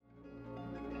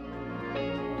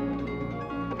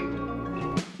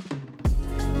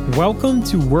Welcome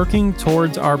to Working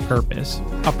Towards Our Purpose,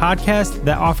 a podcast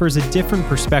that offers a different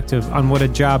perspective on what a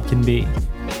job can be.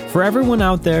 For everyone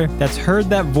out there that's heard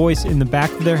that voice in the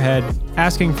back of their head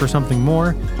asking for something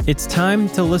more, it's time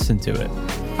to listen to it.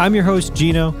 I'm your host,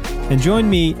 Gino, and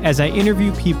join me as I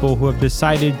interview people who have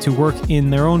decided to work in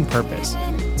their own purpose.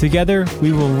 Together,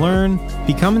 we will learn,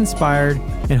 become inspired,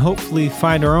 and hopefully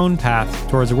find our own path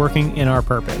towards working in our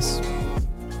purpose.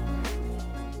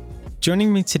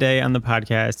 Joining me today on the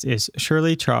podcast is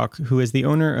Shirley Chock, who is the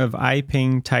owner of I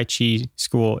Ping Tai Chi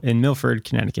School in Milford,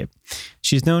 Connecticut.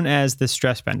 She's known as the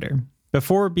Stress Bender.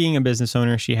 Before being a business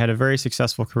owner, she had a very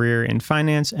successful career in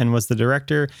finance and was the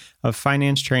director of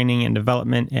finance training and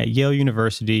development at Yale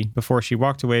University before she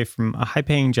walked away from a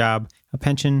high-paying job, a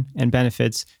pension, and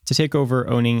benefits to take over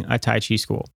owning a Tai Chi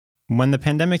school. When the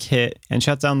pandemic hit and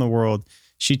shut down the world,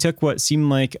 she took what seemed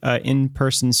like an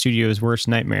in-person studio's worst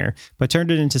nightmare, but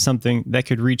turned it into something that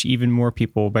could reach even more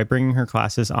people by bringing her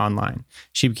classes online.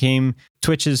 She became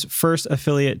Twitch's first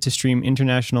affiliate to stream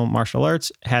international martial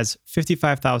arts, has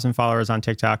 55,000 followers on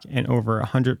TikTok, and over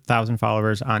 100,000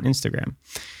 followers on Instagram.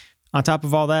 On top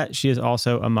of all that, she is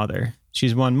also a mother.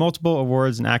 She's won multiple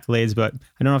awards and accolades, but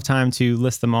I don't have time to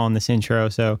list them all in this intro,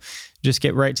 so just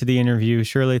get right to the interview.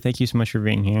 Shirley, thank you so much for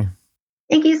being here.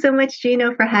 Thank you so much,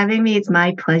 Gino, for having me. It's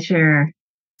my pleasure.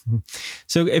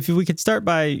 So if we could start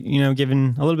by,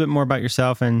 giving a little bit more about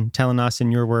yourself and telling us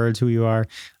in your words who you are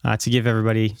to give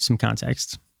everybody some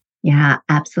context. Yeah,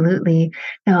 absolutely.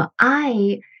 Now,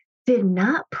 I did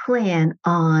not plan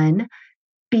on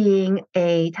being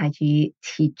a Tai Chi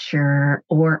teacher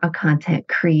or a content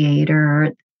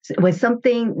creator. It was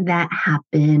something that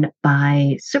happened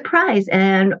by surprise.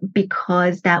 And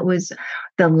because that was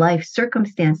the life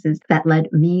circumstances that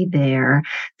led me there.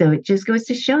 So it just goes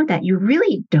to show that you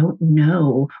really don't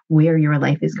know where your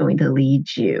life is going to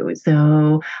lead you.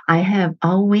 So I have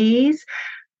always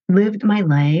lived my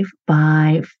life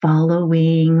by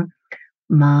following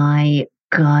my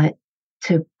gut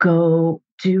to go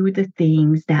do the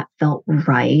things that felt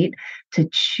right, to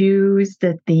choose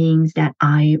the things that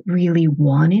I really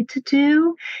wanted to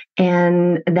do.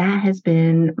 And that has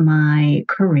been my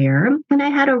career. And I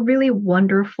had a really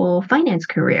wonderful finance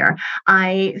career.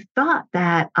 I thought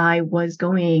that I was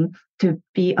going to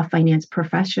be a finance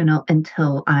professional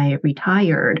until I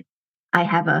retired. I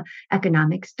have an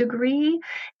economics degree,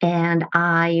 and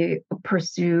I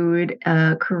pursued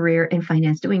a career in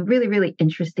finance, doing really, really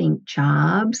interesting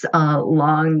jobs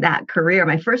along that career.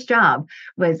 My first job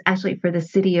was actually for the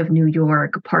city of New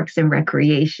York Parks and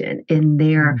Recreation in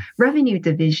their revenue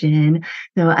division.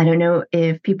 So I don't know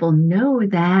if people know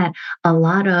that a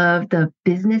lot of the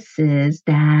businesses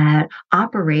that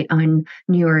operate on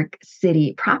New York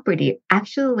City property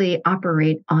actually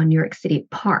operate on New York City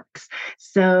parks.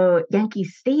 So Yankee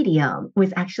Stadium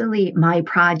was actually my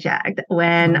project.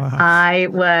 When I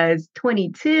was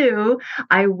 22,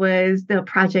 I was the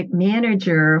project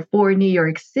manager for New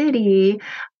York City.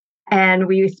 And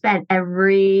we spent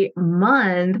every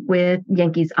month with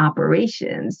Yankees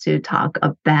operations to talk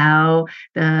about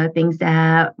the things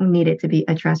that needed to be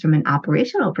addressed from an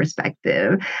operational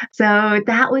perspective. So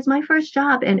that was my first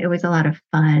job, and it was a lot of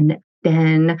fun.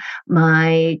 Then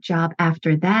my job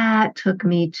after that took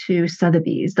me to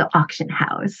Sotheby's, the auction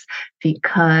house,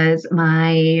 because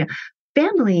my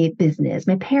family business,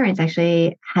 my parents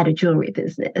actually had a jewelry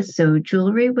business. So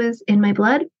jewelry was in my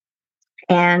blood.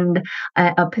 And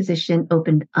a position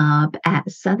opened up at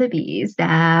Sotheby's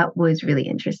that was really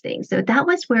interesting. So that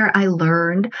was where I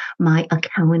learned my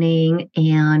accounting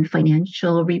and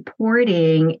financial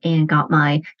reporting and got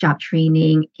my job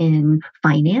training in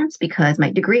finance because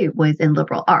my degree was in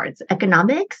liberal arts.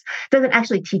 Economics doesn't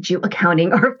actually teach you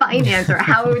accounting or finance or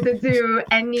how to do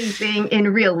anything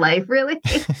in real life, really.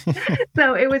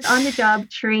 So it was on-the-job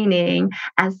training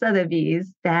at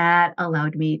Sotheby's that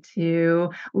allowed me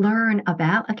to learn about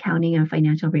accounting and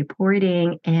financial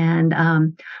reporting. And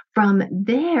from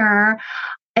there,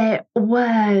 it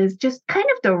was just kind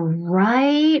of the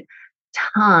right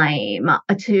time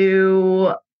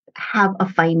to have a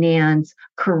finance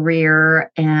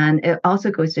career. And it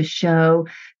also goes to show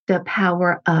the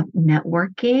power of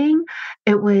networking.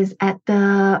 It was at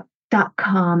the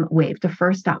 .com wave, the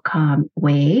first .com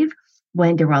wave,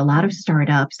 when there were a lot of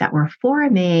startups that were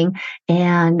forming,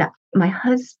 and my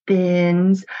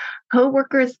husband's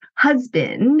coworker's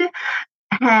husband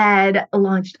had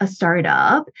launched a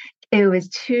startup. It was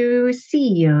two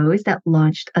CEOs that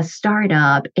launched a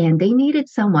startup, and they needed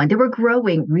someone. They were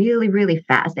growing really, really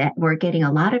fast. They were getting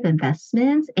a lot of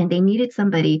investments, and they needed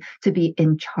somebody to be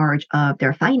in charge of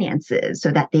their finances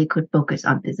so that they could focus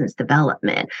on business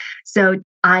development. So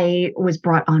I was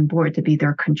brought on board to be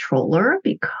their controller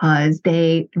because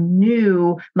they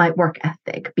knew my work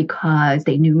ethic, because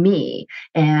they knew me.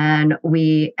 And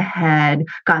we had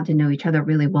gotten to know each other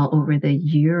really well over the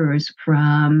years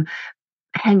from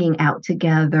hanging out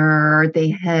together. They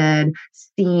had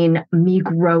seen me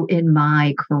grow in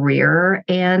my career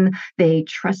and they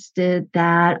trusted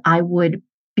that I would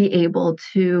be able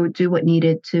to do what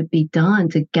needed to be done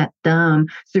to get them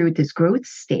through this growth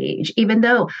stage, even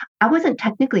though I wasn't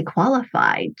technically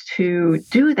qualified to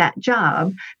do that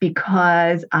job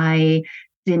because I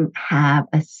didn't have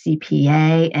a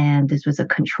CPA and this was a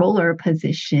controller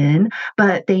position,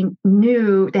 but they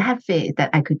knew they had faith that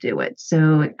I could do it.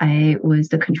 So I was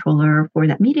the controller for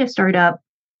that media startup.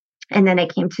 And then I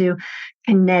came to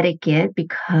Connecticut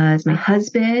because my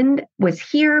husband was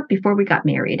here before we got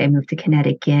married. I moved to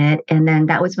Connecticut. And then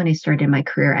that was when I started my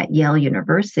career at Yale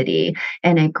University.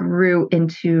 And I grew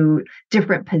into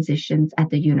different positions at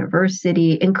the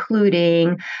university,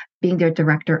 including being their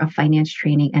director of finance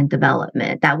training and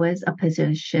development. That was a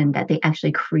position that they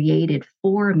actually created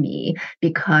for me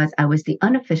because I was the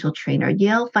unofficial trainer.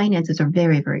 Yale finances are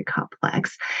very, very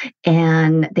complex.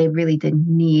 And they really did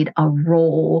need a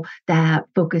role that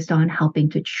focused on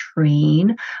helping to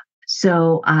train.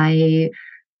 So I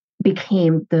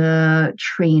became the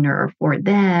trainer for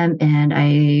them. And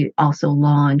I also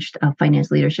launched a finance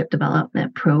leadership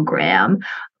development program.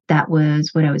 That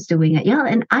was what I was doing at Yale.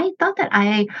 And I thought that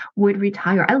I would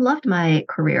retire. I loved my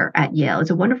career at Yale. It's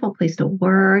a wonderful place to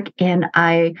work. And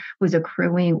I was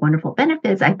accruing wonderful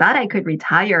benefits. I thought I could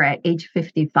retire at age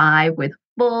 55 with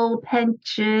full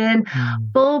pension,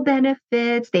 Mm. full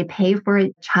benefits. They pay for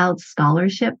a child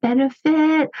scholarship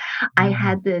benefit. I Mm.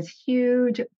 had this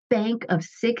huge bank of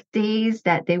sick days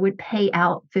that they would pay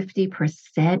out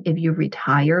 50% if you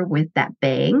retire with that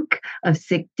bank of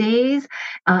sick days.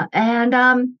 And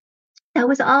that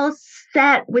was all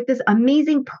set with this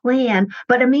amazing plan,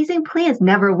 but amazing plans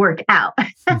never work out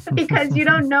because you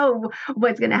don't know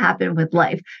what's going to happen with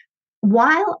life.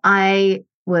 While I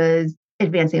was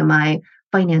advancing in my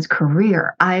finance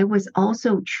career, I was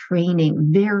also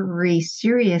training very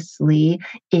seriously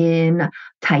in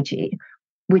Tai Chi,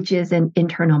 which is an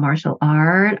internal martial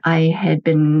art. I had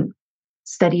been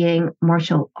studying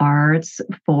martial arts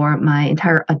for my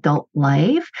entire adult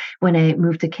life. When I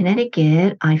moved to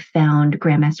Connecticut, I found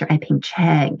Grandmaster Iping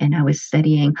Chang and I was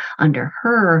studying under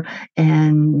her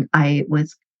and I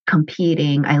was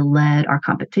competing. I led our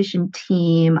competition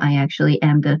team. I actually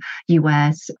am the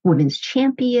US women's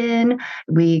champion.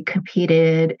 We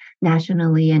competed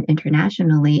nationally and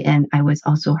internationally, and I was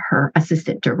also her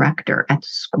assistant director at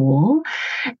school.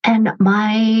 And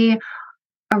my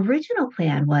original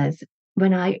plan was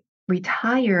when I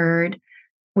retired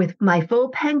with my full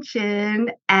pension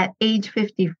at age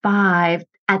 55,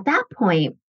 at that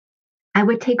point, I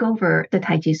would take over the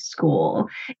Tai Chi school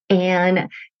and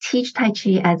teach Tai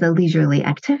Chi as a leisurely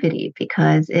activity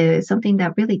because it was something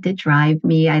that really did drive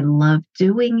me. I loved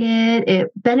doing it.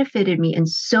 It benefited me in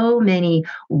so many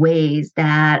ways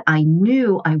that I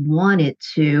knew I wanted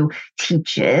to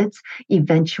teach it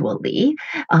eventually.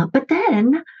 But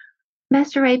then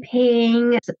Master Ray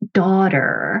Ping's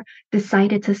daughter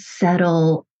decided to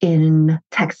settle in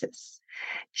Texas.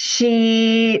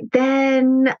 She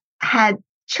then had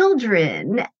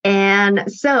children. And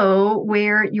so,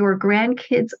 where your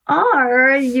grandkids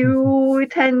are, you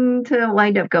tend to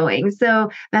wind up going. So,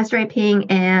 Master Ray Ping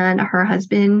and her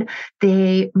husband,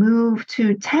 they moved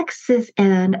to Texas,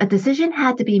 and a decision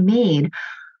had to be made.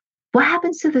 What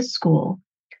happens to the school?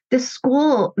 The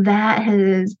school that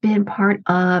has been part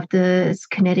of this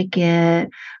Connecticut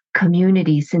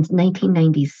community since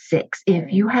 1996.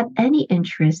 If you have any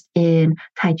interest in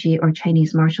Tai Chi or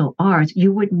Chinese martial arts,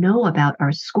 you would know about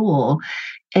our school.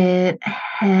 It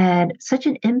had such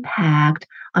an impact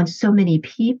on so many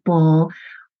people.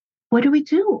 What do we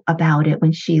do about it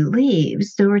when she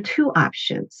leaves? There were two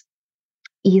options.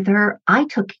 Either I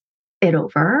took it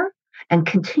over and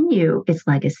continue its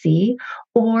legacy,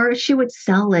 or she would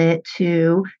sell it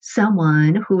to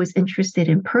someone who was interested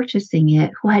in purchasing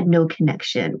it who had no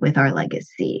connection with our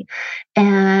legacy.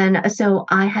 And so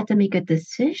I had to make a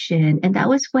decision. And that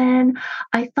was when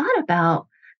I thought about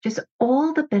just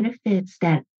all the benefits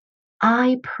that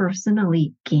I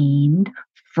personally gained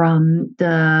from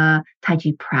the Tai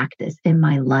Chi practice in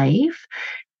my life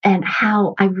and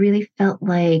how I really felt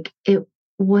like it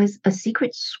was a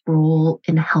secret scroll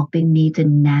in helping me to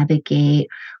navigate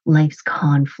life's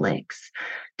conflicts.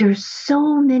 There's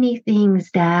so many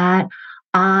things that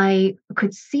I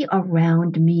could see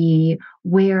around me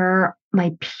where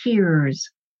my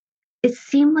peers it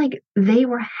seemed like they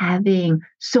were having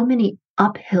so many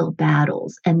uphill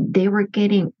battles and they were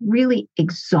getting really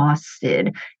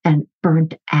exhausted and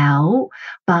burnt out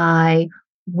by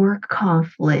work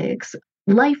conflicts,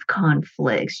 life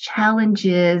conflicts,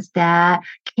 challenges that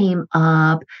came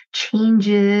up,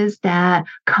 changes that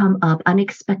come up,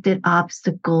 unexpected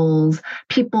obstacles,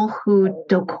 people who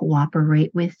don't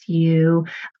cooperate with you,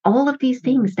 all of these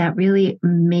things that really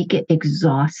make it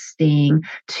exhausting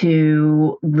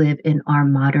to live in our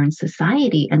modern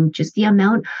society, and just the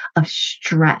amount of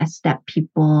stress that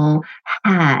people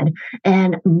had,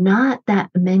 and not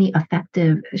that many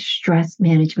effective stress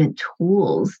management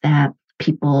tools that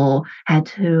people had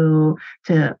to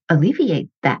alleviate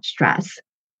that stress.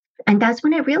 And that's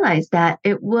when I realized that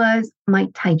it was my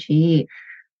Tai Chi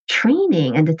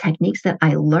training and the techniques that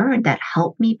I learned that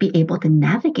helped me be able to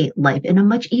navigate life in a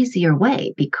much easier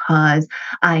way, because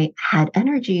I had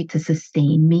energy to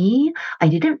sustain me. I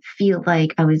didn't feel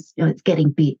like I was, getting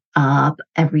beat up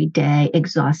every day,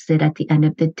 exhausted at the end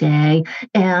of the day.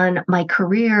 And my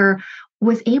career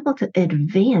was able to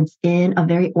advance in a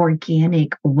very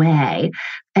organic way.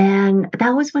 And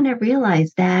that was when I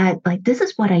realized that, like, this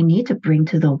is what I need to bring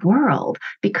to the world,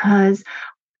 because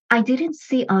I didn't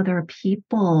see other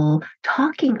people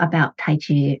talking about Tai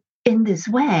Chi in this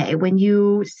way. When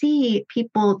you see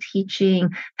people teaching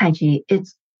Tai Chi,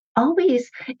 it's always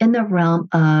in the realm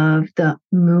of the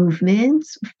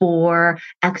movements for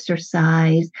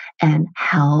exercise and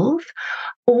health,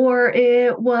 or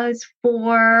it was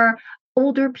for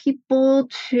older people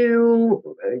to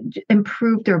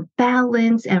improve their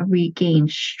balance and regain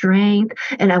strength.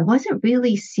 And I wasn't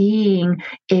really seeing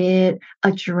it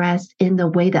addressed in the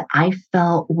way that I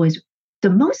felt was the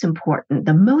most important,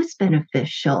 the most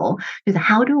beneficial. Is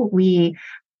how do we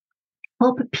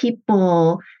help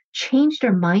people change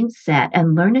their mindset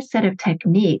and learn a set of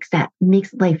techniques that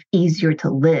makes life easier to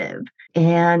live?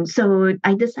 And so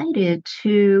I decided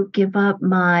to give up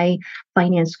my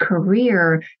finance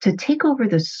career to take over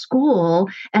the school.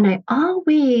 And I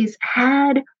always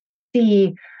had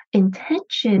the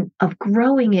intention of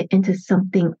growing it into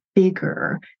something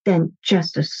bigger than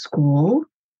just a school.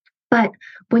 But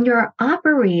when you're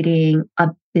operating a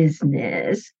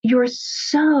business, you're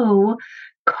so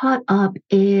caught up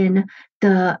in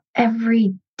the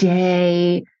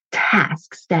everyday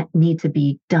tasks that need to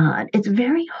be done. It's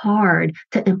very hard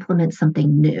to implement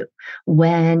something new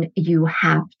when you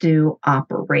have to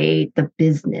operate the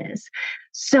business.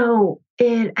 So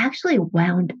it actually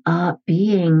wound up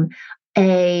being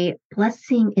a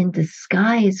blessing in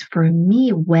disguise for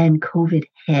me when COVID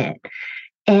hit.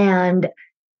 And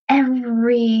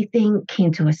everything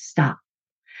came to a stop.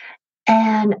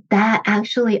 And that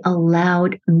actually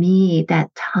allowed me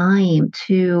that time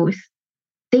to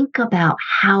think about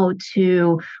how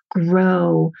to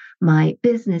grow my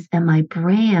business and my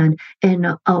brand in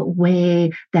a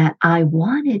way that I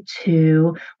wanted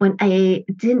to, when I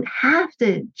didn't have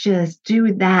to just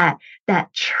do that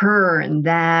churn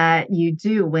that you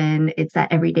do when it's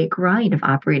that everyday grind of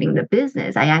operating the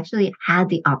business. I actually had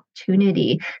the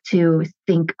opportunity to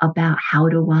think about, how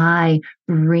do I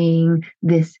bring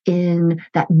this in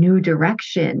that new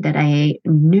direction that I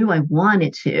knew I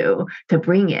wanted to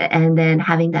bring it, and then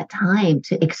having that time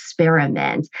to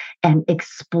experiment and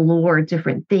explore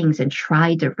different things and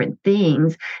try different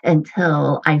things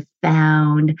until I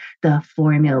found the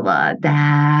formula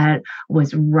that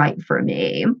was right for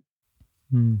me.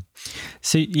 Hmm.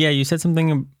 So yeah, you said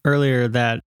something earlier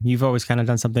that you've always kind of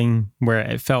done something where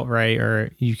it felt right,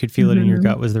 or you could feel it in your Mhm.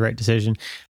 gut was the right decision.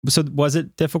 So was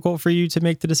it difficult for you to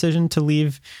make the decision to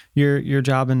leave your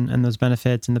job and those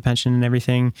benefits and the pension and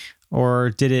everything?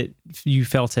 Or did it, you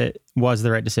felt it was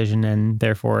the right decision and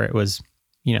therefore it was,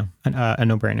 a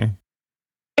no-brainer?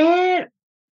 It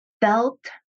felt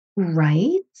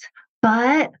right,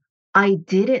 but I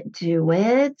didn't do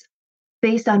it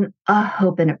based on a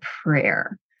hope and a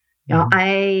prayer. Mhm.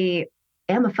 I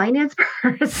am a finance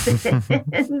person,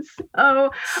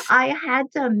 so I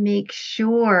had to make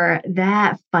sure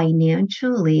that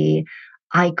financially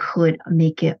I could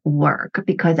make it work,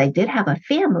 because I did have a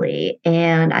family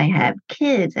and I have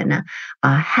kids and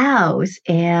a house,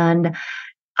 and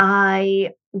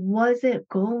I wasn't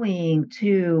going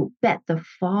to bet the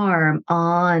farm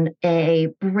on a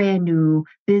brand new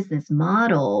business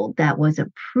model that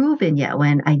wasn't proven yet,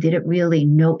 when I didn't really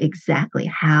know exactly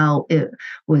how it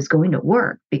was going to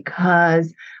work,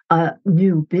 because a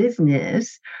new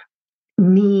business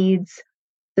needs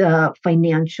the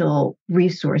financial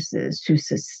resources to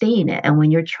sustain it. And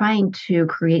when you're trying to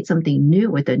create something new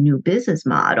with a new business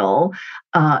model,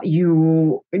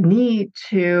 you need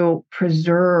to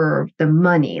preserve the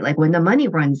money. Like when the money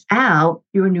runs out,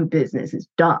 your new business is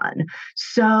done.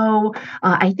 So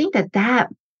I think that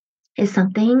is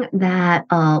something that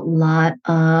a lot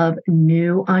of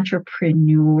new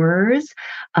entrepreneurs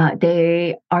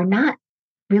they are not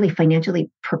really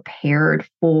financially prepared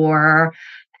for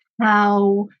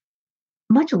how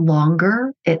much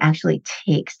longer it actually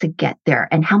takes to get there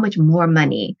and how much more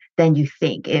money than you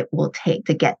think it will take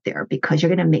to get there because you're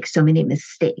going to make so many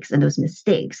mistakes and those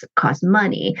mistakes cost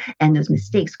money and those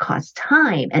mistakes cost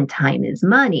time and time is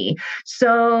money.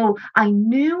 So I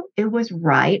knew it was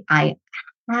right. I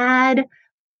had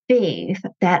faith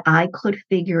that I could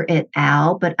figure it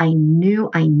out, but I knew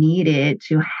I needed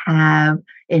to have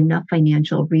enough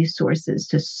financial resources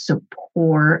to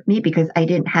support me because I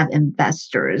didn't have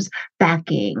investors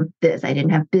backing this. I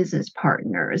didn't have business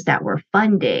partners that were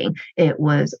funding. It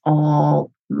was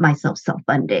all myself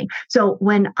self-funding. So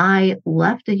when I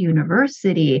left the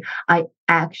university, I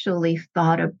actually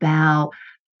thought about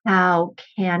how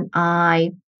can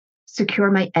I secure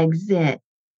my exit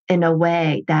in a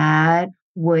way that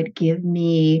would give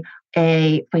me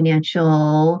a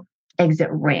financial exit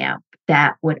ramp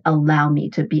that would allow me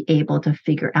to be able to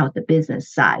figure out the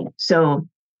business side. So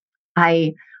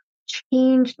I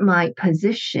changed my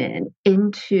position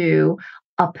into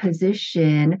a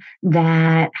position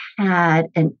that had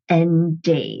an end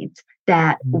date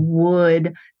that Mm.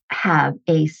 would have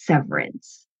a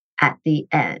severance at the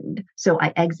end. So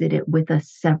I exited with a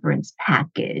severance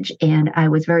package and I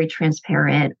was very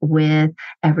transparent with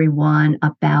everyone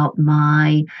about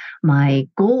my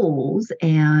goals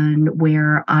and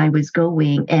where I was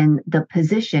going and the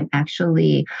position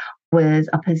actually was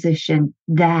a position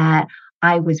that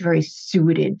I was very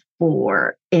suited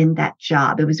for in that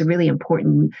job. It was a really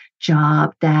important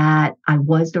job that I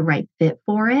was the right fit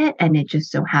for it. And it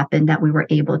just so happened that we were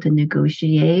able to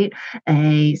negotiate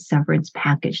a severance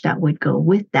package that would go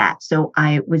with that. So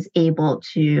I was able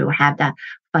to have that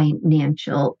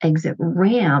financial exit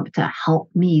ramp to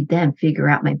help me then figure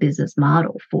out my business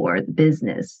model for the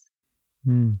business.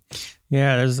 Mm.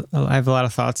 Yeah, I have a lot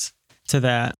of thoughts to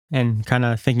that and kind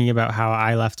of thinking about how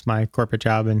I left my corporate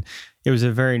job and it was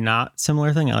a very not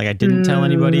similar thing. Like I didn't tell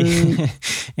anybody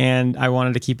Mm, and I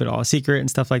wanted to keep it all secret and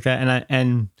stuff like that.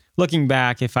 And looking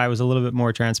back, if I was a little bit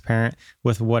more transparent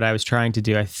with what I was trying to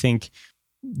do, I think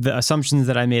the assumptions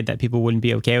that I made that people wouldn't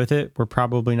be okay with it were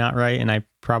probably not right. And I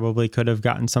probably could have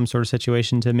gotten some sort of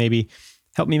situation to maybe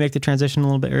help me make the transition a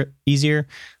little bit easier.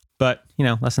 But,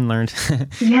 lesson learned. And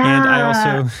I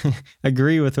yeah. also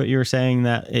agree with what you were saying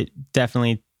that it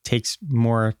definitely takes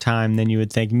more time than you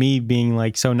would think. Me being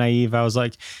like so naive, I was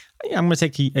like, "Yeah, I'm going to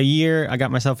take a year. I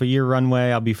got myself a year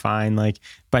runway. I'll be fine. Like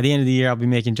by the end of the year, I'll be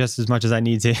making just as much as I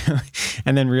need to."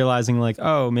 And then realizing like,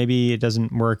 oh, maybe it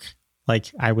doesn't work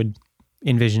like I would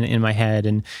envision it in my head.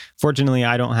 And fortunately,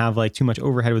 I don't have like too much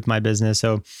overhead with my business.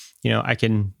 So, I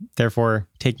can therefore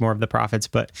take more of the profits.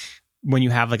 But when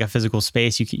you have like a physical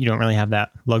space, you don't really have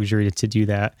that luxury to do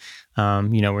that, where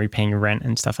you're paying rent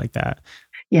and stuff like that.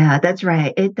 Yeah, that's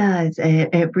right. It does.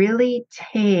 It really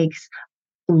takes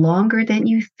longer than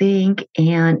you think,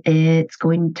 and it's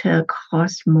going to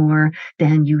cost more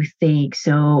than you think.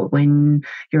 So when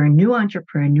you're a new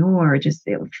entrepreneur, just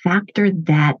factor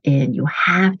that in. You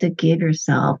have to give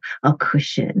yourself a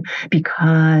cushion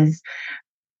because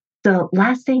the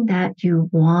last thing that you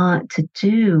want to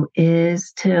do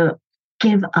is to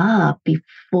give up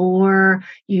before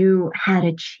you had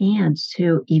a chance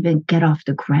to even get off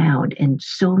the ground. And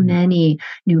so Mm. many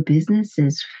new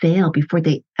businesses fail before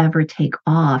they ever take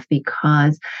off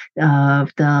because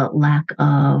of the lack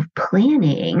of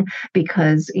planning.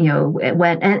 Because,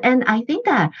 and I think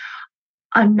that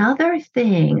another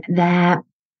thing that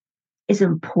is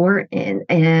important.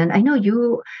 And I know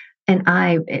you and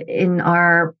I, in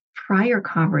our prior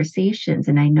conversations,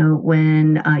 and I know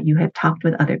when you have talked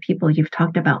with other people, you've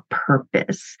talked about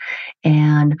purpose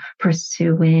and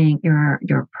pursuing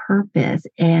your purpose.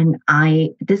 And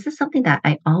this is something that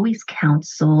I always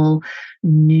counsel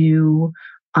new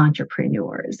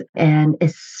entrepreneurs, and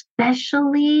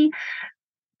especially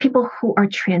people who are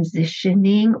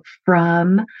transitioning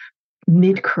from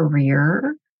mid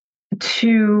career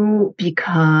to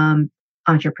become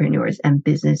entrepreneurs and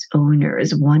business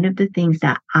owners. One of the things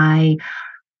that I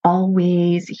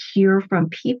always hear from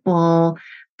people,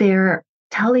 they're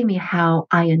telling me how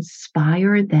I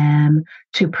inspire them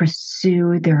to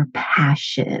pursue their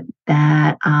passion,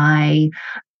 that I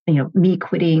me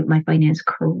quitting my finance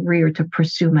career to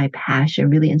pursue my passion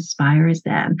really inspires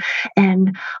them.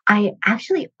 And I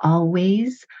actually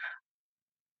always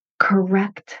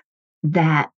correct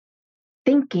that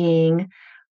thinking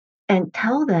and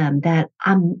tell them that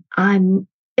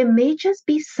it may just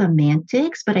be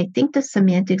semantics, but I think the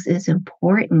semantics is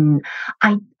important.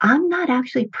 I'm not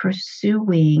actually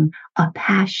pursuing a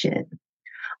passion.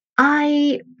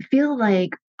 I feel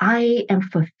like I am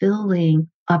fulfilling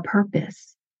a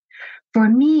purpose. For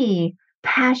me,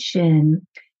 passion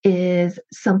is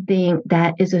something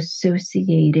that is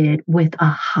associated with a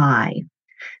high,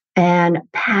 and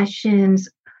passions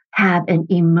have an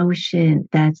emotion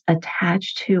that's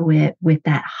attached to it with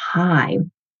that high.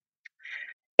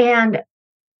 And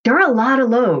there are a lot of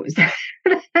lows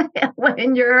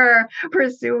when you're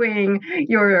pursuing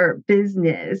your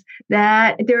business,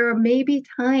 that there may be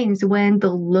times when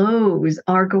the lows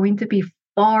are going to be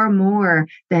far more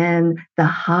than the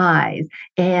highs.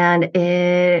 And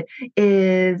it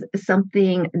is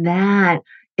something that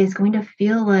is going to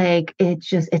feel like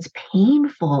it's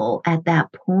painful at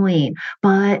that point.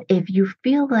 But if you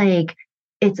feel like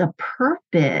it's a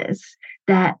purpose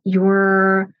that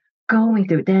you're going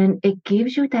through, then it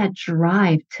gives you that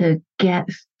drive to get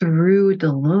through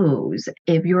the lows.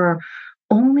 If you're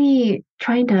only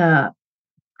trying to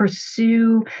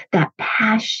pursue that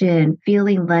passion,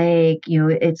 feeling like,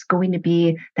 it's going to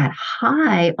be that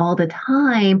high all the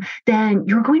time, then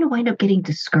you're going to wind up getting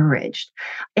discouraged.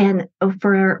 And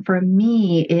for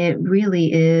me, it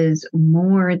really is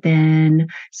more than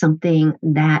something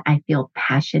that I feel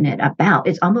passionate about.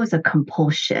 It's almost a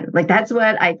compulsion. Like, that's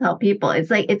what I tell people.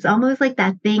 It's almost like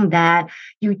that thing that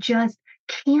you just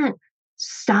can't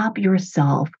stop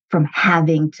yourself from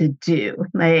having to do.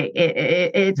 Like,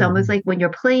 it's almost Mhm. like when you're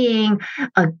playing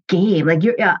a game. Like,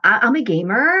 I'm a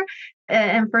gamer,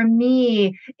 and for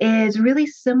me, is really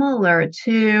similar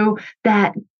to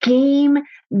that game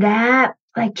that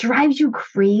like drives you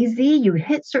crazy. You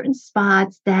hit certain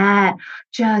spots that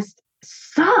just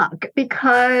suck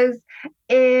because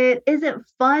it isn't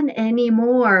fun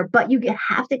anymore, but you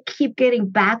have to keep getting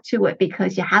back to it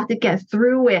because you have to get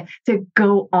through it to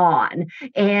go on.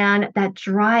 And that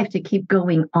drive to keep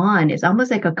going on is almost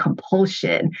like a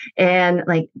compulsion. And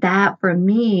like that for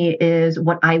me is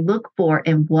what I look for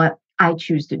and what I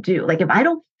choose to do. Like, if I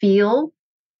don't feel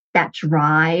that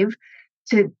drive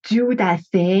to do that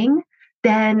thing,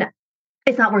 then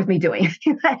it's not worth me doing.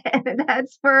 And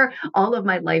that's for all of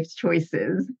my life's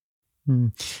choices.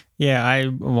 Mm. Yeah, I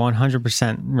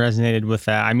 100% resonated with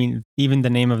that. I mean, even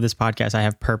the name of this podcast, I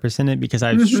have purpose in it because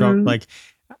I've struggled. Hmm. Like,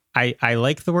 I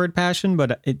like the word passion,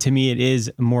 but to me, it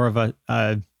is more of a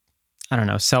I don't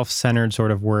know, self-centered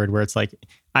sort of word where it's like,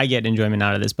 I get enjoyment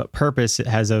out of this, but purpose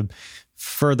has a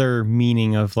further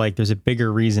meaning of like, there's a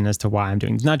bigger reason as to why I'm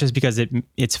doing it. It's not just because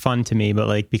it's fun to me, but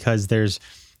like, because there's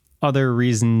other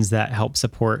reasons that help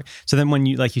support. So then when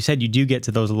you, like you said, you do get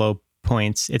to those low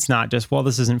points, it's not just, well,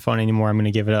 this isn't fun anymore, I'm going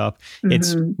to give it up.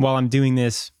 It's, Hmm. well, I'm doing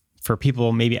this for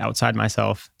people maybe outside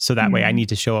myself. So that way I need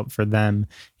to show up for them.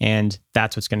 And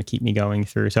that's what's going to keep me going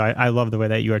through. So I love the way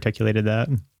that you articulated that.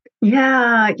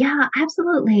 Yeah, yeah,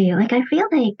 absolutely. Like, I feel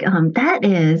like that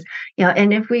is,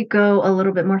 and if we go a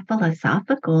little bit more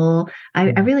philosophical,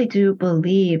 I Mm. really do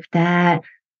believe that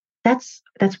that's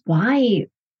why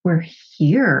we're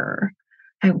here.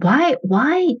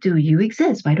 Why do you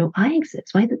exist? Why do I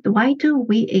exist? Why do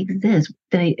we exist?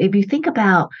 If you think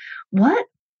about what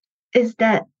is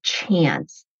that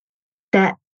chance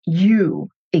that you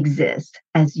exist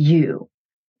as you,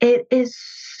 it is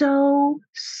so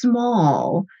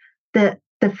small.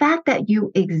 The fact that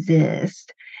you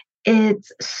exist,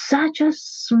 it's such a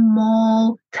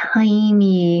small,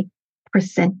 tiny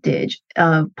percentage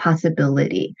of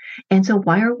possibility. And so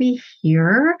why are we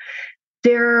here?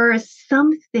 There's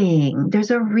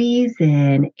a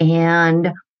reason,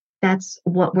 and that's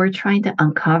what we're trying to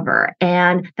uncover.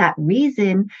 And that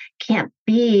reason can't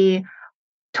be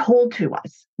told to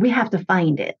us. We have to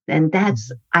find it. And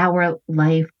that's Mhm. our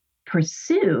life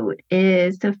pursuit,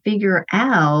 is to figure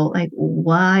out like,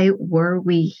 why were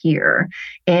we here?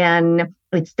 And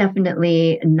it's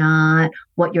definitely not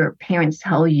what your parents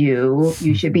tell you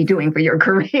should be doing for your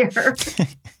career.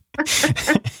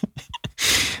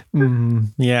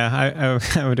 Yeah,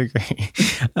 I would agree.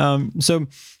 So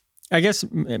I guess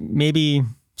maybe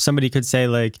somebody could say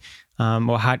like,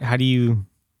 well, how do you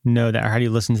know that, or how do you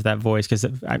listen to that voice? Because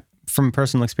from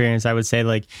personal experience, I would say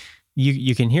like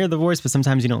you can hear the voice, but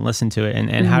sometimes you don't listen to it.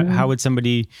 And how Mhm. would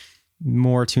somebody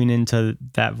more tune into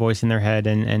that voice in their head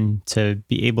and to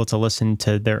be able to listen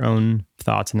to their own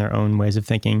thoughts and their own ways of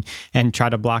thinking and try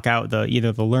to block out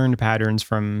either the learned patterns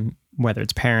from whether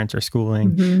it's parents or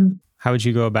schooling, Mhm. how would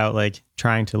you go about like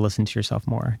trying to listen to yourself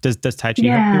more? Does Tai Chi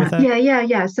help you with that?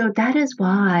 Yeah. So that is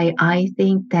why I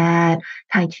think that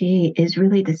Tai Chi is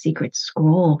really the secret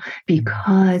scroll, Mm,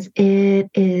 because it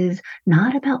is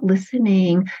not about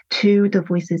listening to the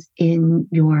voices in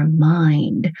your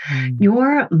mind. mm,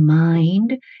 Your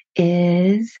mind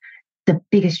is the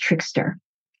biggest trickster.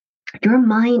 Your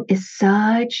mind is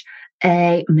such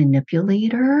a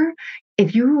manipulator.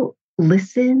 If you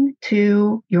listen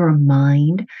to your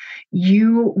mind,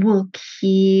 you will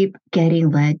keep getting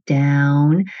led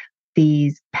down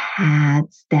these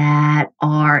paths that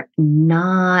are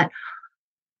not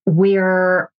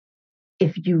where,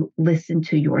 if you listen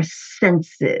to your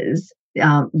senses,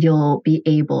 you'll be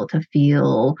able to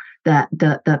feel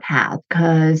the path,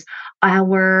 because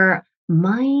our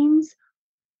minds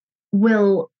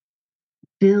will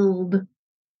build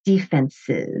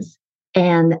defenses,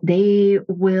 and they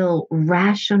will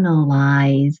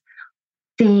rationalize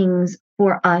things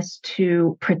for us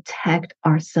to protect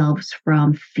ourselves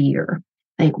from fear.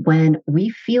 Like when we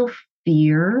feel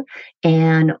fear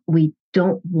and we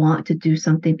don't want to do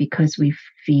something because we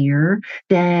fear,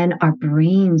 then our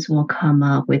brains will come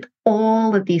up with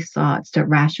all of these thoughts to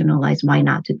rationalize why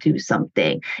not to do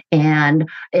something. And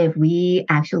if we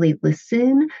actually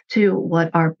listen to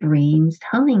what our brain's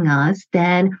telling us,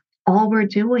 then all we're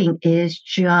doing is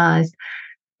just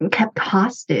kept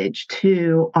hostage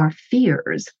to our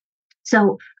fears.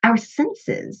 So our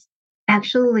senses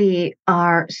actually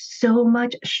are so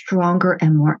much stronger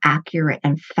and more accurate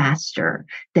and faster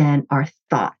than our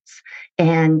thoughts.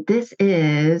 And this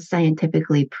is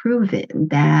scientifically proven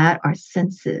that our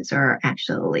senses are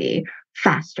actually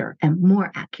faster and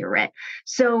more accurate.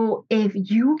 So if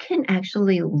you can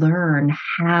actually learn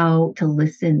how to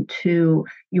listen to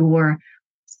your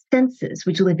senses,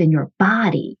 which live in your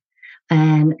body,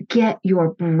 and get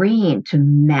your brain to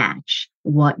match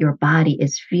what your body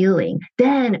is feeling,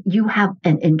 then you have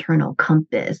an internal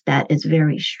compass that is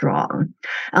very strong.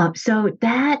 So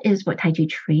that is what Tai Chi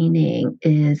training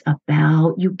is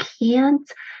about. You can't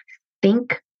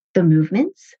think the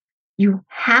movements. You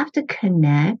have to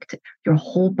connect your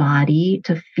whole body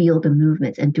to feel the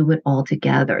movements and do it all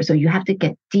together. So you have to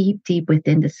get deep, deep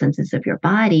within the senses of your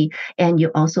body. And you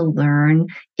also learn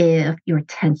if you're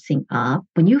tensing up.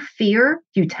 When you fear,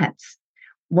 you tense.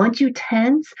 Once you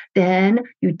tense, then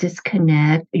you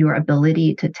disconnect your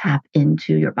ability to tap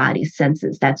into your body's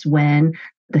senses. That's when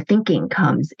the thinking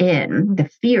comes in, the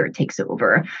fear takes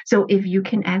over. So if you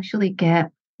can actually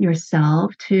get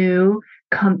yourself to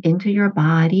come into your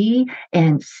body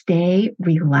and stay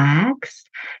relaxed,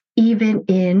 even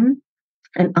in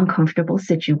an uncomfortable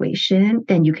situation,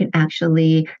 then you can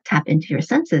actually tap into your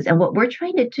senses. And what we're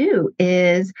trying to do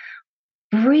is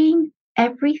bring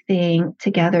everything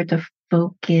together to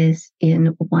focus in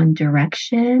one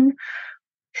direction,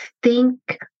 think,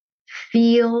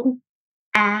 feel,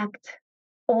 act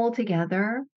all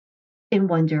together in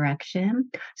one direction.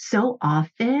 So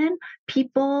often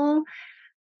people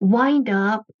wind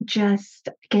up just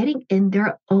getting in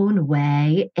their own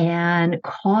way and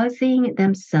causing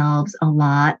themselves a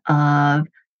lot of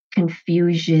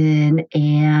confusion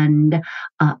and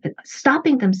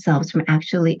stopping themselves from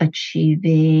actually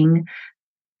achieving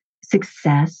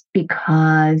success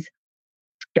because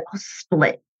they're all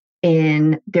split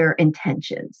in their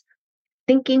intentions.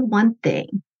 Thinking one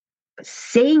thing,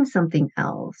 saying something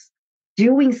else,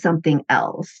 doing something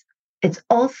else. It's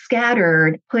all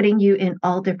scattered, putting you in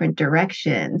all different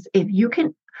directions. If you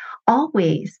can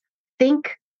always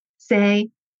think, say,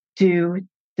 do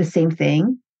the same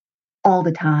thing all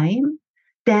the time,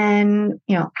 then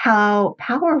how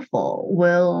powerful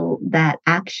will that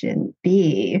action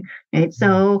be, right? mm,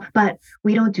 So, but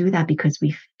we don't do that because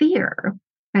we fear,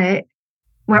 right?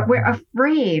 We're mhm.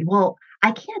 afraid. Well,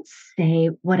 I can't say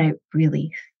what I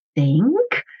really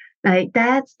think. Like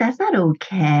that's not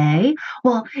okay.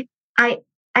 Well, I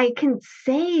I can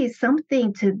say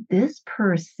something to this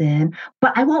person,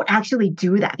 but I won't actually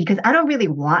do that because I don't really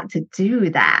want to do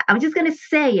that. I'm just going to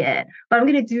say it, but I'm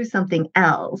going to do something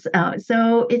else.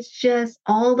 So it's just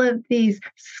all of these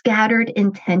scattered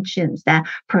intentions that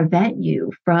prevent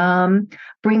you from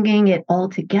bringing it all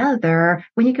together.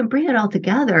 When you can bring it all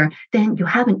together, then you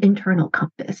have an internal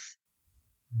compass.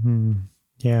 Mm,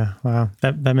 yeah, wow.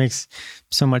 That makes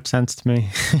so much sense to me.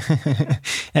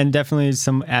 And definitely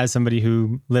as somebody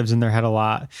who lives in their head a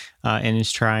lot and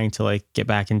is trying to like get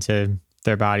back into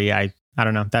their body, I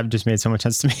don't know. That just made so much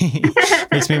sense to me.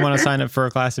 Makes me want to sign up for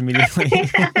a class immediately.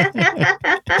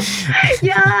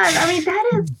 Yes, I mean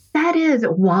that is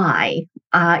why.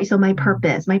 So my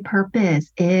purpose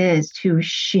is to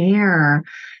share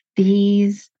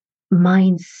these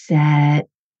mindset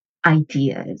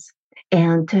ideas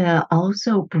and to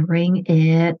also bring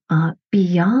it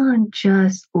beyond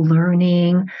just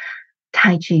learning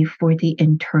Tai Chi for the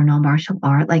internal martial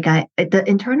art. The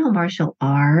internal martial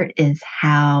art is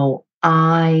how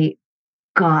I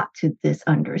got to this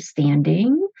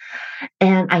understanding.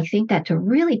 And I think that to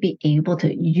really be able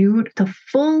to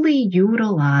fully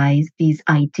utilize these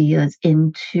ideas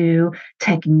into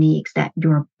techniques that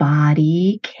your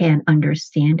body can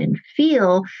understand and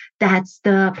feel, that's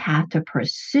the path to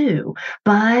pursue.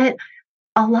 But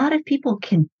a lot of people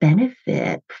can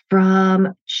benefit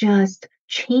from just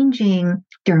changing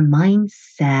their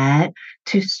mindset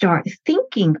to start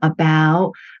thinking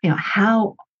about,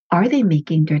 how are they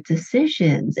making their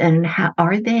decisions and how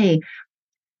are they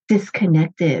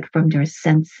disconnected from their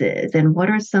senses, and what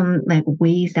are some like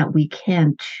ways that we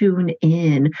can tune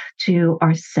in to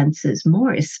our senses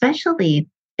more, especially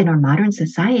in our modern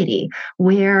society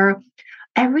where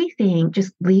everything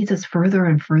just leads us further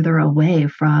and further away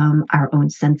from our own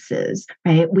senses,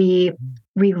 right? We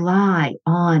rely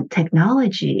on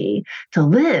technology to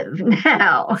live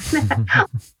now.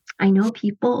 I know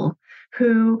people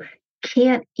who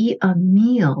can't eat a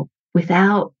meal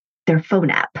without their phone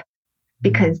app Mm.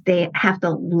 because they have to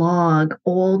log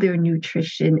all their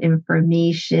nutrition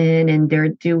information, and they're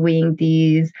doing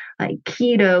these like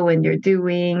keto, and they're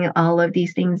doing all of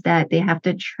these things that they have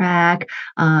to track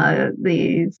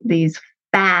these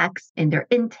facts in their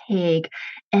intake,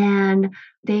 and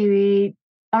they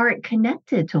aren't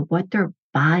connected to what their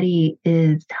body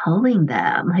is telling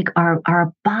them. Like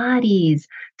our bodies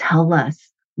tell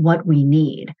us what we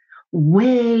need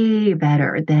way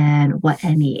better than what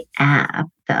any app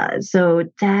does. So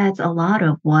that's a lot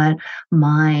of what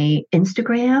my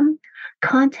Instagram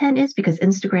content is, because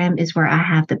Instagram is where I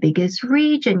have the biggest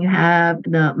reach and you have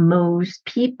the most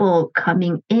people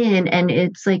coming in, and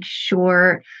it's like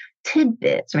short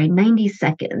tidbits, right? 90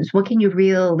 seconds. What can you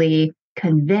really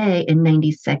convey in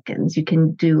 90 seconds? You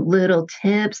can do little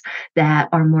tips that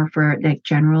are more for like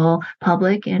general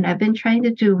public, and I've been trying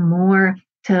to do more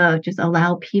to just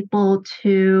allow people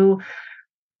to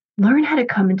learn how to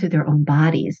come into their own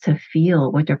bodies, to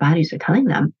feel what their bodies are telling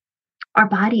them. Our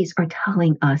bodies are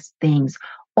telling us things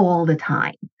all the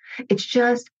time. It's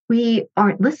just we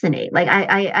aren't listening. Like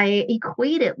I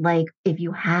equate it like if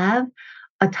you have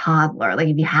a toddler, like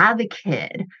if you have a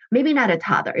kid, maybe not a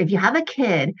toddler, if you have a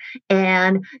kid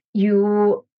and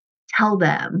you tell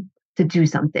them to do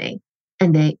something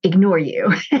and they ignore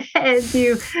you, and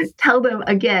you tell them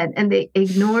again and they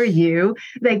ignore you,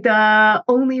 like the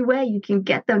only way you can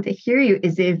get them to hear you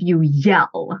is if you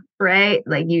yell, right?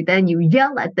 Like you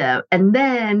yell at them and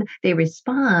then they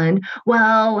respond.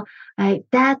 Well, right,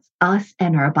 that's us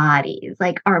and our bodies.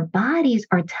 Like our bodies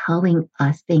are telling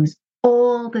us things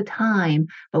all the time,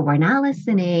 but we're not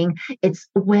listening. It's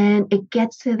when it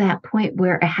gets to that point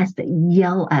where it has to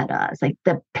yell at us, like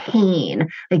the pain,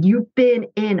 like you've been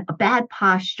in a bad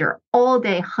posture all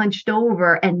day, hunched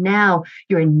over, and now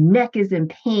your neck is in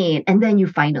pain. And then you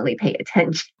finally pay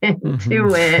attention to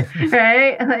it, Mhm.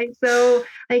 right? Like, so,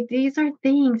 like, these are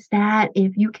things that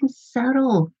if you can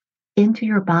settle into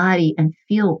your body and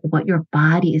feel what your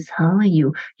body is telling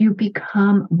you, you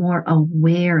become more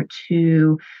aware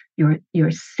to your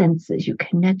senses. You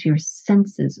connect your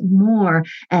senses more,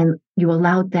 and you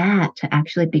allow that to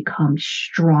actually become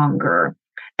stronger.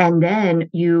 And then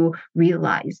you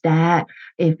realize that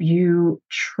if you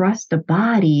trust the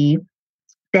body,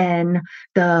 then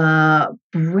the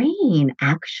brain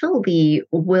actually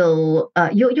will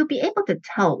you'll be able to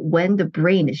tell when the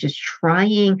brain is just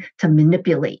trying to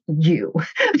manipulate you.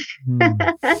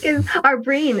 Mm. Because our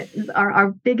brain is our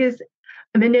biggest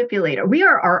manipulator. We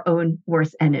are our own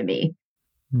worst enemy.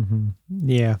 Hmm.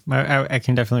 Yeah, I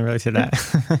can definitely relate to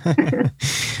that.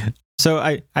 So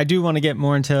I do want to get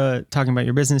more into talking about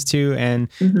your business too. And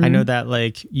I know Mhm. that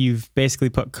like you've basically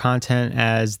put content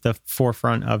as the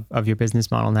forefront of your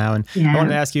business model now. And I wanted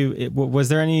Yeah. to ask you, was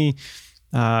there any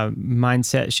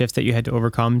mindset shift that you had to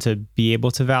overcome to be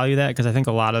able to value that? Because I think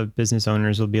a lot of business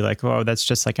owners will be like, oh, that's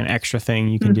just like an extra thing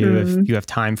you can do if Mhm. you have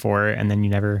time for it. And then you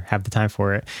never have the time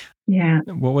for it. Yeah.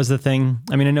 What was the thing?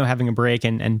 I mean, I know having a break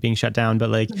and being shut down, but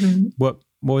like, Mhm. what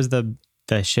was the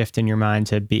shift in your mind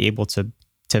to be able to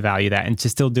value that and to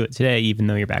still do it today, even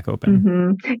though you're back open?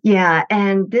 Mhm. Yeah,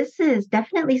 and this is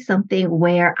definitely something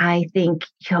where I think,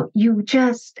 you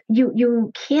just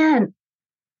you can't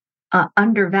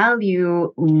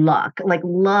undervalue luck. Like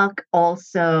luck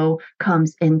also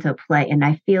comes into play, and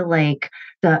I feel like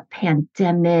the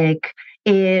pandemic,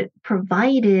 it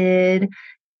provided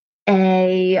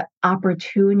a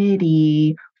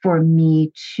opportunity for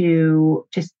me to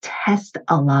just test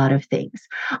a lot of things.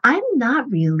 I'm not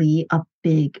really a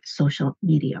big social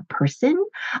media person.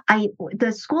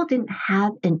 The school didn't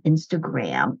have an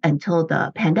Instagram until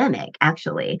the pandemic,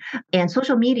 actually. And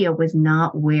social media was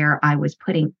not where I was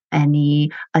putting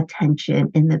any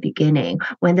attention in the beginning.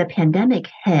 When the pandemic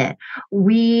hit,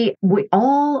 we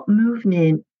all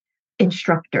movement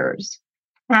instructors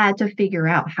had to figure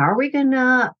out how are we going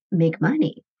to make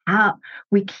money? How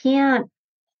we can't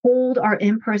hold our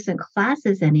in-person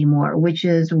classes anymore, which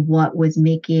is what was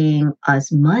making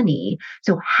us money.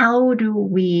 So how do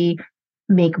we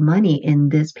make money in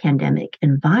this pandemic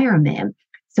environment?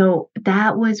 So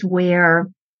that was where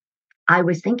I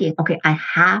was thinking, okay, I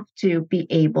have to be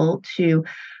able to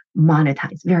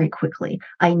monetize very quickly.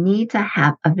 I need to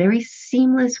have a very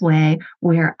seamless way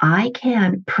where I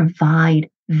can provide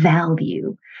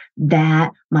value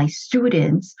that my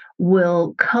students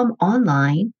will come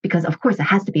online because of course it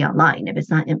has to be online. If it's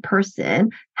not in person,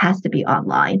 it has to be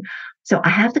online. So I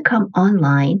have to come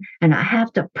online and I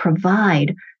have to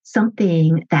provide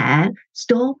something that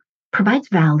still provides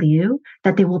value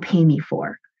that they will pay me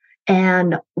for.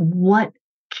 And what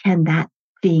can that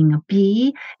thing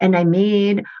be? And I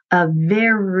made a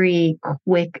very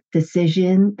quick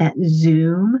decision that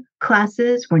Zoom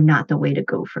classes were not the way to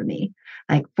go for me.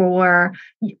 Like for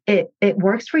it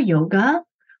works for yoga,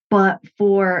 but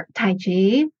for Tai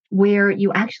Chi, where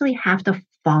you actually have to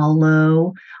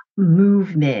follow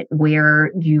movement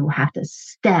where you have to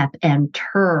step and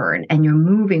turn and you're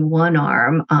moving one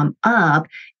arm up,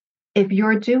 if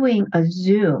you're doing a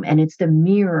Zoom and it's the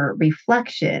mirror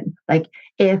reflection, like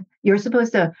if you're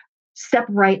supposed to step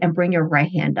right and bring your right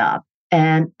hand up,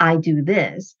 and I do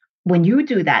this, when you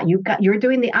do that, you're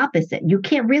doing the opposite. You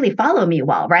can't really follow me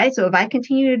well, right? So if I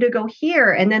continue to go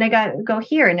here and then I got to go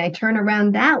here and I turn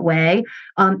around that way,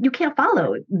 you can't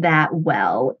follow that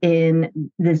well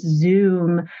in this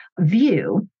Zoom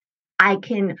view. I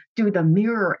can do the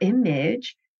mirror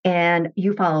image and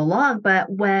you follow along,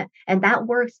 and that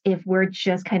works if we're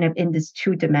just kind of in this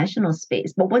two-dimensional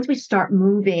space. But once we start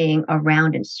moving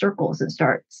around in circles and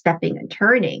start stepping and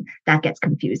turning, that gets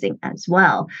confusing as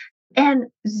well. And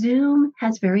Zoom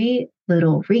has very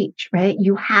little reach, right?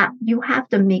 You have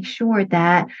to make sure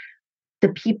that the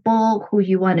people who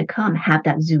you want to come have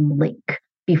that Zoom link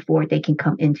before they can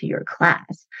come into your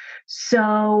class.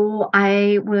 So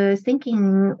I was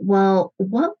thinking, well,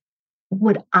 what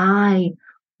would I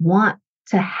want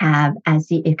to have as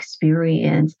the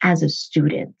experience as a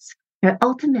student? Now,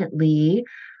 ultimately,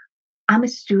 I'm a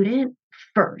student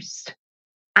first.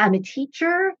 I'm a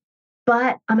teacher,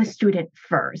 but I'm a student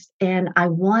first. And I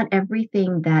want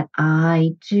everything that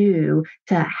I do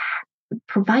to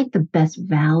provide the best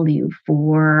value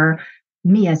for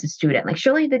me as a student. Like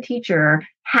Shirley, the teacher,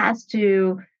 has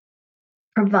to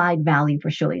provide value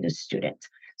for Shirley, the student.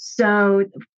 So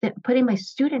putting my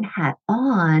student hat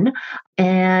on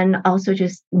and also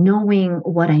just knowing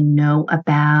what I know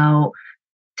about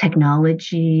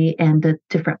technology and the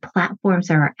different platforms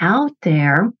that are out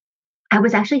there, I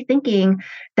was actually thinking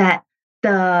that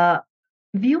the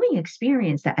viewing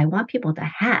experience that I want people to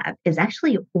have is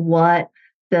actually what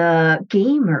the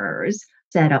gamers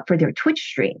set up for their Twitch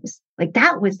streams. Like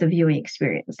that was the viewing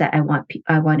experience that I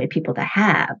wanted people to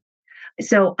have.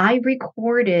 So I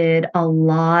recorded a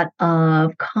lot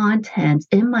of content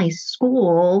in my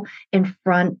school in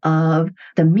front of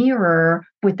the mirror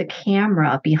with the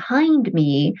camera behind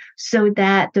me so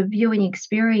that the viewing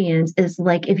experience is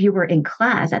like if you were in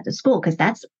class at the school, because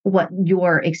that's what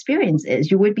your experience is.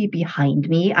 You would be behind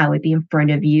me, I would be in front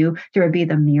of you, there would be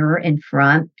the mirror in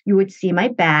front, you would see my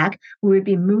back, we would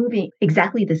be moving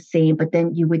exactly the same, but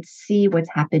then you would see what's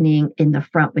happening in the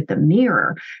front with the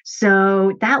mirror.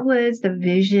 So that was the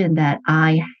vision that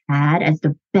I had as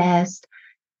the best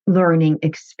learning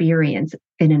experience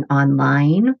in an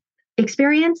online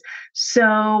experience.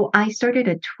 So I started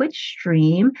a Twitch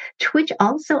stream. Twitch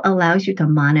also allows you to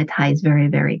monetize very,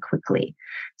 very quickly.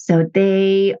 So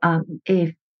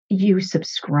if you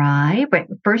subscribe, but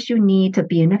first you need to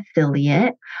be an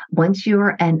affiliate. Once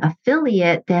you're an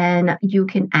affiliate, then you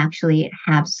can actually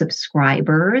have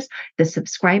subscribers. The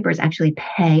subscribers actually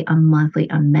pay a monthly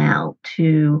amount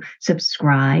to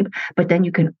subscribe, but then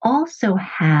you can also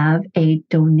have a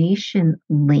donation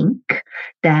link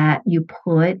that you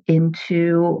put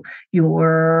into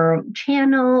your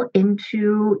channel,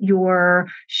 into your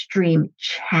stream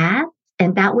chat.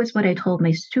 And that was what I told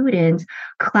my students.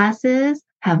 Classes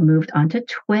have moved onto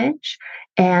Twitch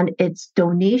and it's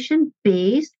donation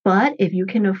based. But if you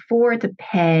can afford to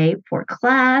pay for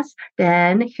class,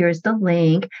 then here's the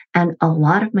link. And a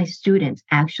lot of my students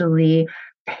actually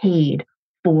paid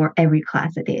for every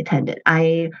class that they attended.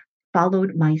 I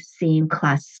followed my same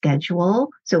class schedule.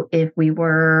 So if we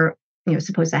were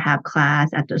supposed to have class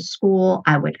at the school,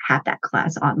 I would have that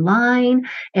class online.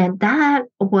 And that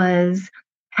was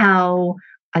how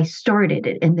I started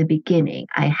it in the beginning.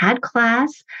 I had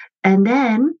class, and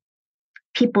then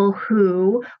people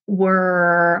who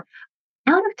were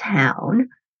out of town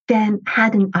then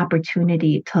had an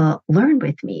opportunity to learn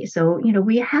with me. So,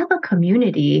 we have a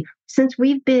community since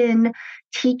we've been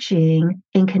teaching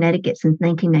in Connecticut since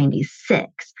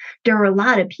 1996. There are a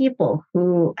lot of people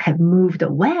who have moved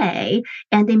away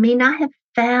and they may not have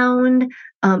found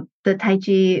the Tai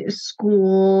Chi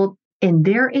school in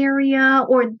their area,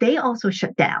 or they also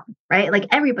shut down, right? Like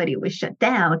everybody was shut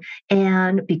down.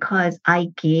 And because I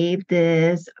gave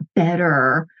this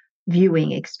better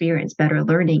viewing experience, better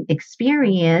learning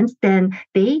experience, then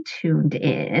they tuned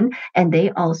in and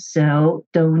they also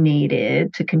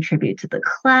donated to contribute to the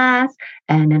class.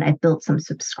 And then I built some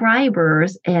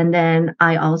subscribers. And then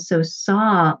I also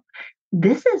saw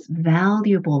this is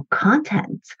valuable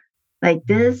content. Like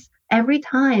this, every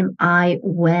time I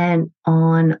went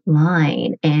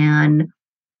online and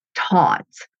taught,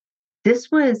 this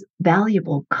was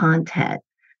valuable content.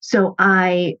 So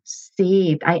I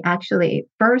actually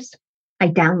first I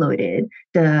downloaded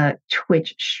the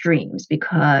Twitch streams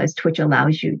because Twitch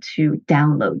allows you to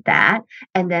download that.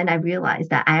 And then I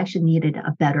realized that I actually needed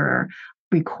a better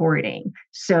recording.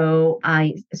 So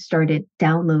I started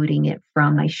downloading it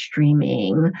from my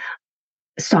streaming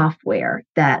software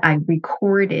that I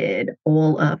recorded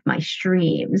all of my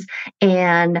streams.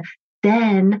 And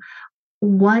then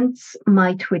once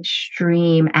my Twitch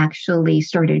stream actually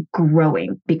started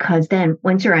growing, because then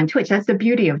once you're on Twitch, that's the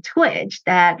beauty of Twitch,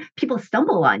 that people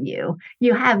stumble on you.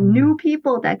 You have new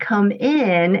people that come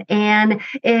in, and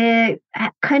it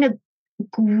kind of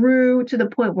grew to the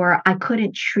point where I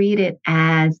couldn't treat it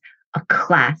as a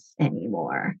class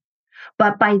anymore.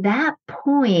 But by that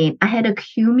point, I had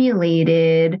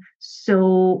accumulated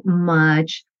so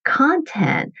much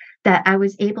content that I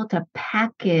was able to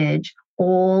package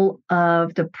all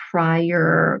of the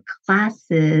prior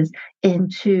classes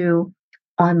into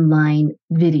online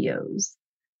videos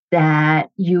that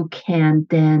you can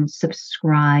then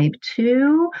subscribe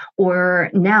to, or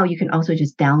now you can also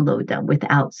just download them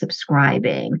without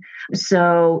subscribing.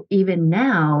 So even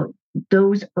now,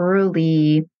 those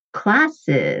early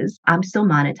classes, I'm still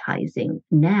monetizing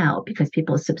now because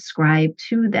people subscribe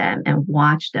to them and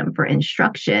watch them for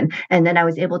instruction. And then I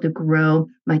was able to grow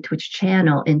my Twitch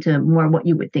channel into more what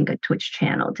you would think a Twitch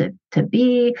channel to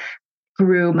be,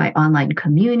 grew my online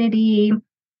community,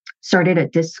 started a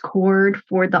Discord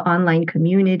for the online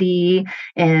community,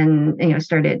 and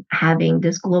started having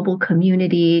this global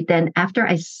community. Then after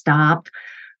I stopped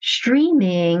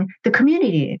streaming, the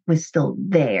community was still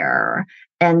there.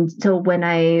 And so when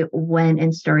I went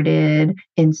and started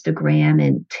Instagram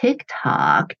and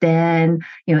TikTok, then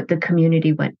the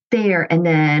community went there. And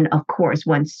then of course,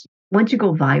 once you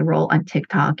go viral on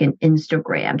TikTok and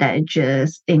Instagram, that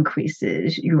just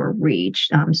increases your reach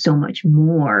so much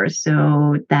more.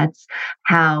 So that's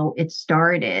how it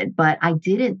started. But I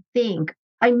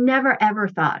never ever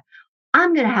thought,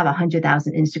 I'm going to have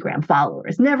 100,000 Instagram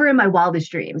followers. Never in my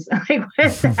wildest dreams. Like,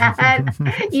 would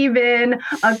that even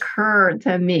occur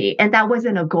to me? And that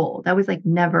wasn't a goal. That was like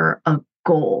never a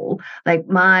goal. Like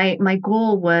my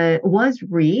goal was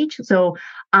reach. So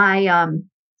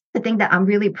the thing that I'm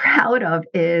really proud of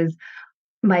is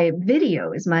my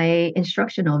videos, my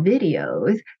instructional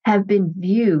videos have been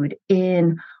viewed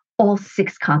in all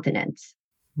 6 continents.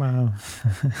 Wow.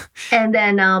 And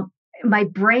then my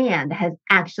brand has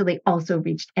actually also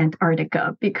reached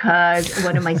Antarctica because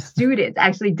one of my students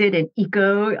actually did an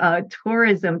eco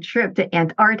tourism trip to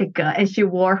Antarctica, and she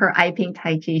wore her I Ping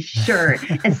Tai Chi shirt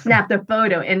and snapped a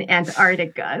photo in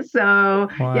Antarctica. So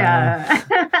Wow. yeah,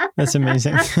 that's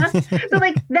amazing. So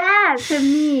like that to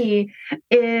me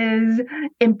is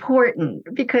important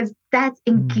because that's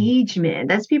engagement.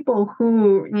 That's people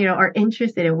who are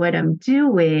interested in what I'm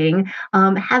doing.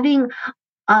 Having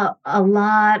a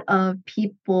lot of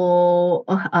people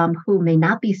who may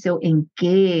not be so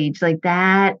engaged, like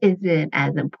that isn't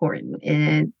as important.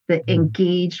 The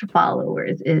engaged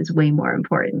followers is way more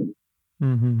important.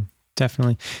 Mm-hmm.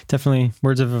 Definitely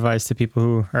words of advice to people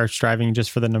who are striving just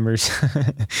for the numbers.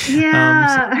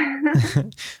 Yeah.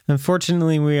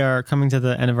 Unfortunately, we are coming to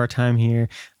the end of our time here,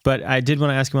 but I did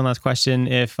want to ask you one last question.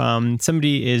 If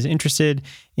somebody is interested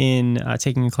in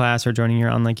taking a class or joining your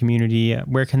online community,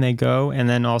 where can they go? And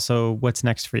then also what's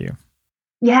next for you?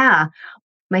 Yeah.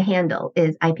 my handle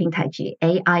is Aiping Tai Chi,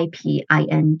 AIPINGTAICHI.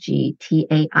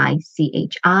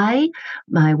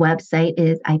 My website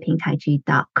is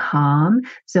aipingtaichi.com.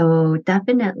 So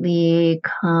definitely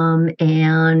come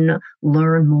and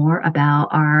learn more about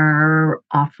our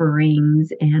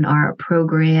offerings and our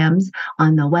programs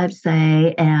on the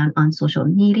website and on social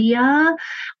media.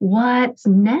 What's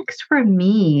next for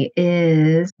me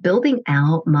is building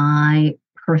out my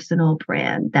personal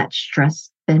brand, that stress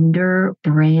bender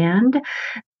brand.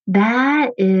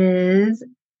 That is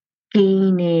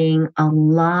gaining a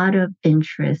lot of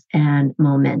interest and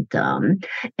momentum.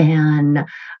 And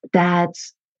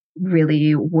that's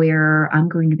really where I'm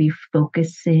going to be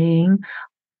focusing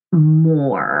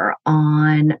more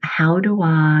on how do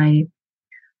I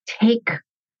take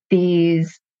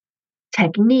these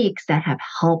techniques that have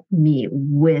helped me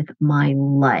with my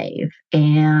life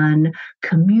and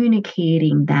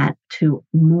communicating that to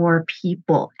more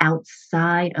people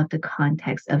outside of the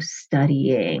context of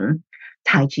studying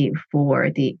Tai Chi for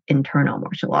the internal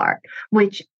martial art,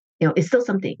 which is still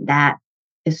something that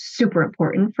is super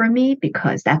important for me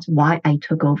because that's why I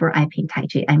took over I Paint Tai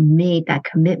Chi. I made that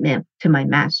commitment to my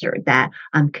master that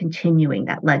I'm continuing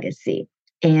that legacy.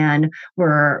 And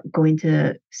we're going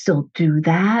to still do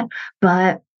that,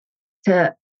 but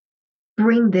to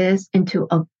bring this into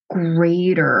a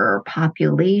greater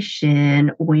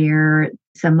population where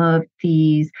some of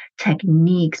these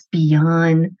techniques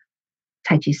beyond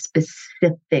Tai Chi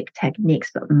specific techniques,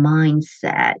 but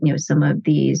mindset, some of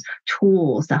these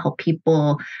tools that help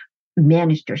people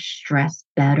manage their stress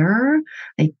better,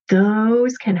 like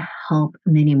those can help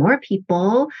many more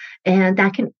people. And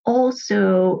that can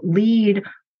also lead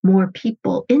more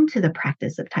people into the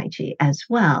practice of Tai Chi as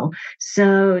well.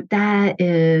 So that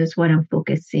is what I'm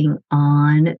focusing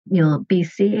on. You'll be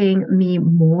seeing me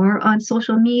more on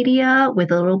social media with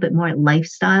a little bit more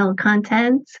lifestyle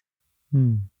content.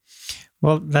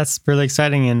 Well, that's really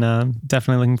exciting and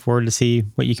definitely looking forward to see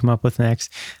what you come up with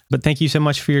next. But thank you so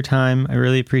much for your time. I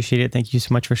really appreciate it. Thank you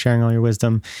so much for sharing all your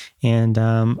wisdom. And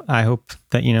I hope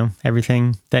that,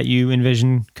 everything that you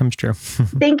envision comes true.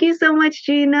 Thank you so much,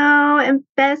 Gino. And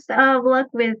best of luck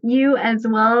with you as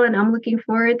well. And I'm looking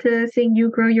forward to seeing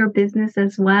you grow your business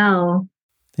as well.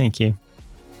 Thank you.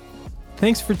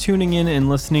 Thanks for tuning in and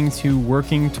listening to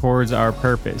Working Towards Our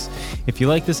Purpose. If you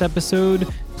like this episode,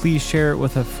 please share it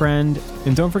with a friend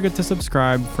and don't forget to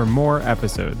subscribe for more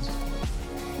episodes.